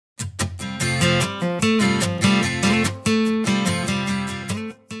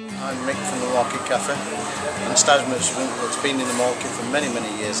cafe, an establishment that's been in the market for many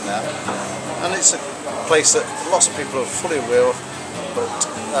years now, and it's a place that lots of people are fully aware of, but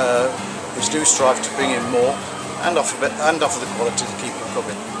we do strive to bring in more and offer the quality to keep it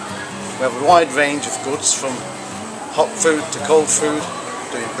coming. We have a wide range of goods, from hot food to cold food,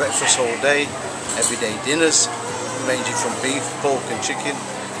 doing breakfast all day, everyday dinners ranging from beef, pork and chicken,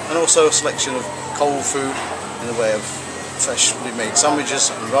 and also a selection of cold food in the way of freshly made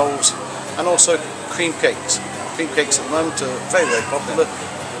sandwiches and rolls, and also cream cakes. Cream cakes at the moment are very popular.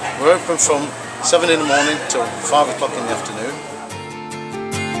 We're open from 7 in the morning till 5 o'clock in the afternoon.